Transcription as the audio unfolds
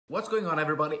What's going on,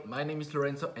 everybody? My name is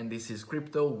Lorenzo and this is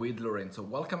Crypto with Lorenzo.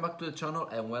 Welcome back to the channel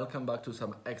and welcome back to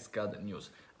some XCAD news.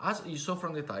 As you saw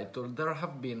from the title, there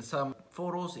have been some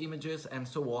photos, images and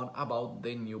so on about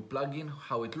the new plugin,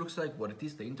 how it looks like, what it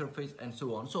is, the interface and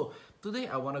so on. So today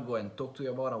I want to go and talk to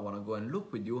you about, I want to go and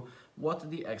look with you what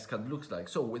the XCAD looks like.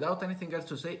 So without anything else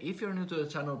to say, if you're new to the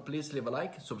channel, please leave a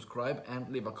like, subscribe and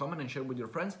leave a comment and share with your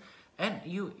friends. And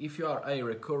you, if you are a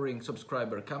recurring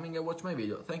subscriber coming and watch my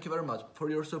video, thank you very much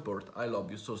for your support. I love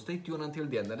you. So stay tuned until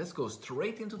the end. And let's go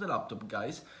straight into the laptop,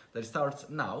 guys, that starts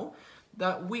now.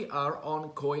 That we are on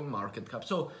CoinMarketCap.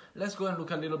 So let's go and look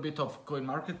a little bit of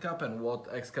CoinMarketCap and what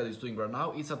XCAD is doing right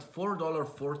now. It's at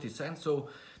 $4.40. So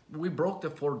we broke the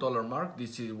 $4 mark.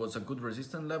 This was a good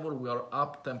resistance level. We are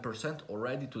up 10%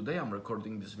 already today. I'm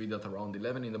recording this video at around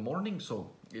 11 in the morning.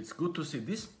 So it's good to see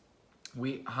this.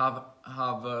 We have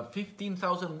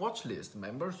 15,000 watch list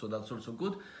members, so that's also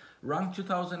good. Rank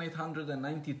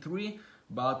 2,893,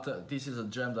 but this is a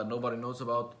gem that nobody knows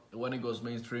about. When it goes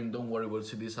mainstream, don't worry, we'll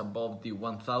see this above the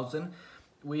 1,000.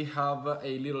 We have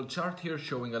a little chart here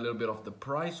showing a little bit of the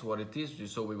price, what it is. You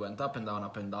saw we went up and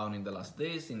down in the last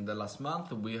days. In the last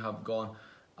month, we have gone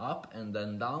up and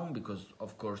then down because,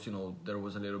 of course, you know, there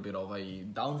was a little bit of a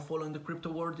downfall in the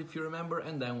crypto world, if you remember,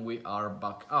 and then we are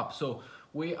back up. So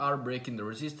we are breaking the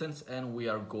resistance and we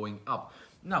are going up.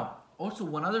 Now, also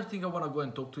one other thing I want to go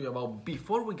and talk to you about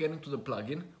before we get into the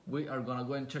plugin, we are going to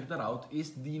go and check that out,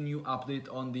 is the new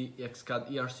update on the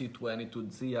XCAD ERC20 to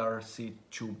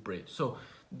ZRC2 bridge. So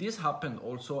this happened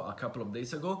also a couple of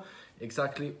days ago,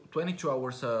 exactly 22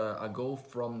 hours ago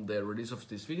from the release of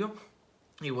this video.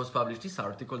 It was published this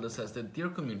article that says that, dear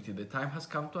community, the time has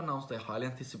come to announce the highly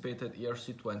anticipated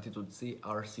ERC20 to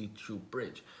ZRC2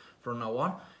 bridge. From now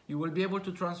on, you will be able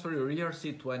to transfer your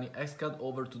ERC20 XCAD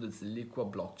over to the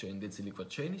Ziliqua blockchain. The Ziliqua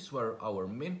chain is where our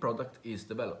main product is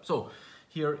developed. So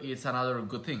here is another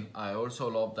good thing. I also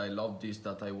loved this,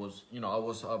 that I was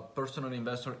a personal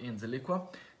investor in Ziliqua,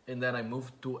 and then I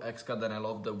moved to XCAD, and I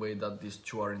love the way that these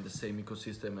two are in the same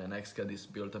ecosystem, and XCAD is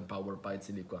built and powered by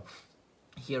Ziliqua.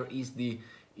 Here is the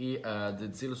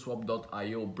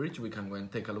zilswap.io bridge. We can go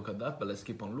and take a look at that, but let's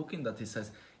keep on looking. That it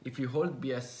says, if you hold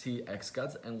BSC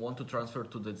XCADs and want to transfer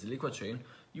to the Ziliqua chain,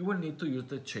 you will need to use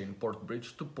the chain port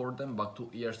bridge to port them back to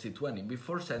ERC20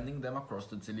 before sending them across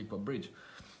the Ziliqua bridge.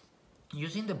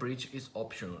 Using the bridge is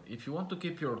optional. If you want to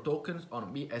keep your tokens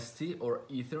on BSC or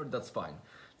Ether, that's fine.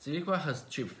 Ziliqua has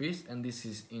cheap fees, and this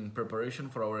is in preparation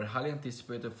for our highly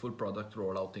anticipated full product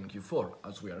rollout in Q4,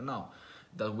 as we are now.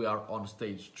 That we are on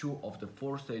stage 2 of the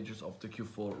 4 stages of the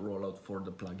Q4 rollout for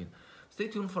the plugin. Stay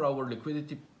tuned for our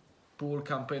liquidity pool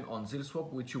campaign on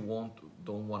ZilSwap, which you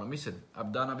don't want to miss it.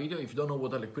 I've done a video. If you don't know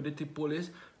what a liquidity pool is,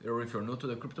 or if you're new to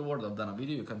the crypto world, I've done a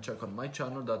video you can check on my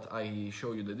channel that I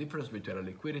show you the difference between a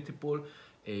liquidity pool,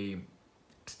 a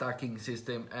stacking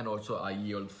system, and also a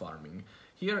yield farming.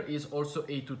 Here is also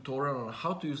a tutorial on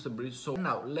how to use the bridge. So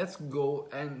now let's go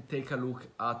and take a look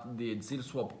at the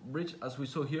ZilSwap bridge. As we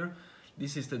saw here,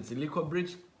 this is the Ziliqua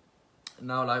bridge.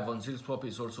 Now live on ZilSwap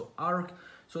is also ARK.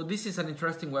 So this is an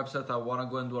interesting website. I want to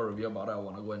go and do a review about it. I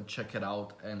want to go and check it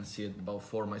out and see it about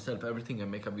for myself, everything, and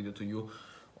make a video to you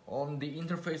on the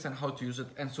interface and how to use it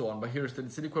and so on. But here's the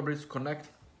Ziliqua bridge. Connect,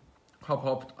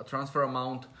 hop, a transfer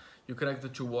amount. You connect the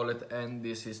two wallet, and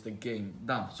this is the game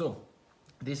done. So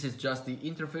this is just the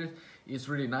interface. It's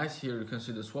really nice. Here you can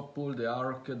see the swap pool, the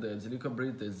ARK, the Ziliqua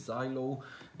bridge, the Xylo.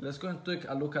 Let's go and take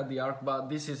a look at the ARK, but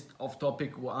this is off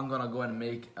topic. I'm gonna go and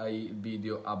make a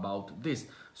video about this.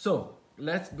 So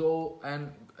let's go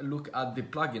and look at the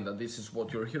plugin, that this is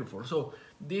what you're here for. So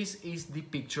this is the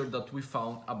picture that we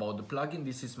found about the plugin.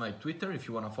 This is my Twitter. If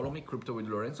you wanna follow me, Crypto with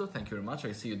Lorenzo, thank you very much.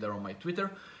 I see you there on my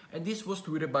Twitter. And this was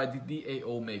tweeted by the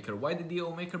DAO maker. Why the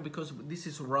DAO maker? Because this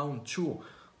is round 2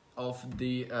 of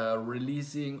the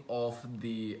releasing of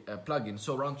the plugin.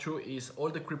 So round 2 is all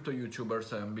the crypto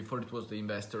YouTubers, and before it was the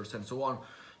investors and so on.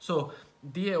 So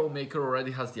DAO maker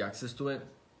already has the access to it,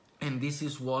 and this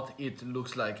is what it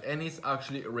looks like, and it's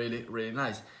actually really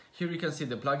nice. Here you can see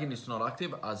the plugin is not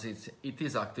active, as it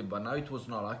is active, but now it was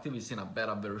not active. It's in a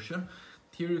beta version.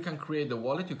 Here you can create the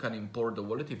wallet, you can import the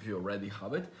wallet if you already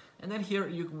have it, and then here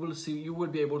you will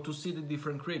be able to see the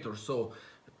different creators. So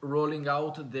rolling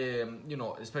out the,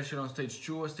 especially on stage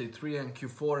 2, stage 3 and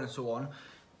Q4 and so on.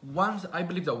 I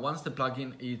believe that once the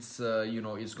plugin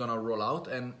it's gonna roll out,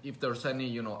 and if there's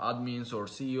any admins or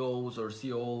CEOs or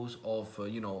COOs of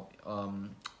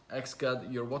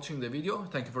XCAD, you're watching the video,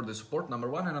 thank you for the support, number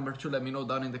 1, and number 2, let me know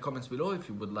down in the comments below if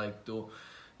you would like to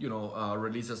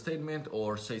release a statement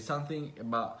or say something.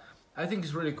 But I think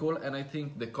it's really cool, and I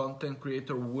think the content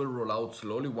creator will roll out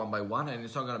slowly, one by one, and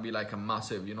it's not gonna be like a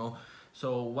massive,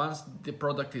 So once the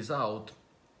product is out,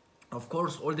 of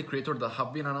course, all the creators that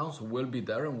have been announced will be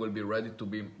there and will be ready to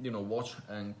be, watch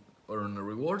and earn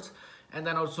rewards. And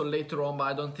then also later on, but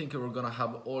I don't think we're gonna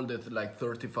have all the like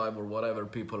 35 or whatever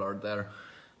people are there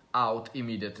out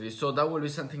immediately. So that will be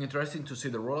something interesting to see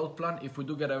the rollout plan. If we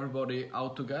do get everybody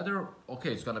out together,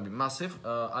 okay, it's gonna be massive.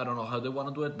 I don't know how they want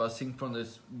to do it, but seeing from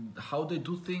this how they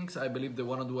do things, I believe they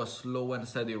want to do a slow and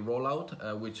steady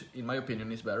rollout, which in my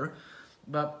opinion is better.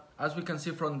 But as we can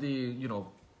see from the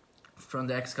from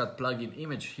the XCAD plugin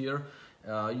image here,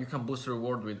 you can boost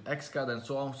reward with XCAD and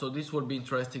so on. So this will be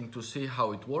interesting to see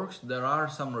how it works. There are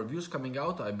some reviews coming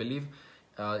out, I believe,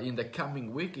 in the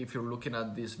coming week. If you're looking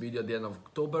at this video at the end of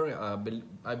October,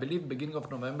 I believe beginning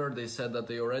of November, they said that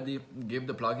they already gave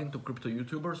the plugin to crypto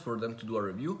YouTubers for them to do a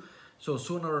review. So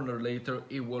sooner or later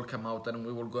it will come out and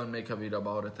we will go and make a video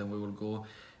about it, and we will go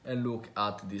and look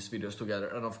at these videos together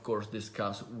and of course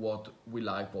discuss what we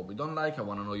like, what we don't like. I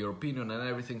want to know your opinion and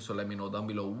everything, so let me know down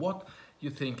below what you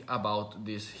think about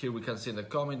this. Here we can see in the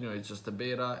comment, it's just a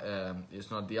beta, it's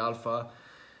not the alpha.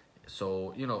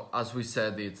 So as we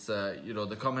said, it's the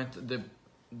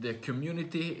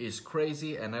community is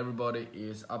crazy and everybody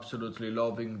is absolutely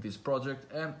loving this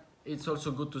project, and it's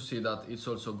also good to see that it's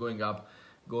also going up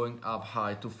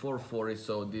high to 440.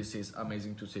 So this is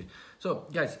amazing to see. So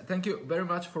guys, thank you very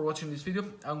much for watching this video.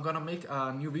 I'm gonna make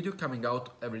a new video coming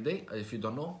out every day. If you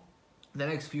don't know, the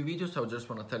next few videos, I just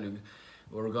want to tell you,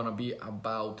 we're gonna be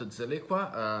about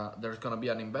Zeliqua. There's gonna be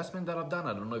an investment that I've done.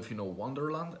 I don't know if you know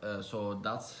Wonderland, so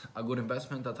that's a good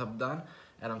investment that I've done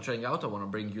and I'm trying out. I want to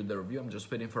bring you the review. I'm just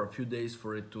waiting for a few days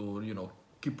for it to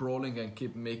keep rolling and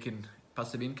keep making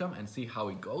passive income and see how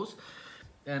it goes.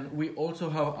 And we also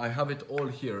have, I have it all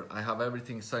here. I have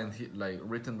everything signed here, like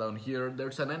written down here.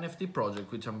 There's an NFT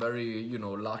project, which I'm very,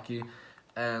 lucky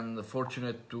and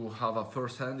fortunate to have a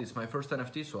first hand. It's my first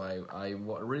NFT, so I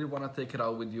really want to take it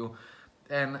out with you.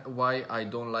 And why I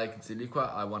don't like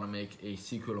Zeliqua, I want to make a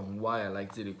sequel on why I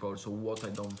like Zeliqua, also what I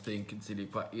don't think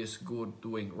Zeliqua is good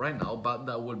doing right now, but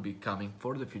that will be coming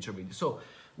for the future video. So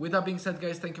with that being said,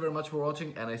 guys, thank you very much for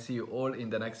watching, and I see you all in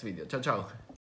the next video. Ciao, ciao.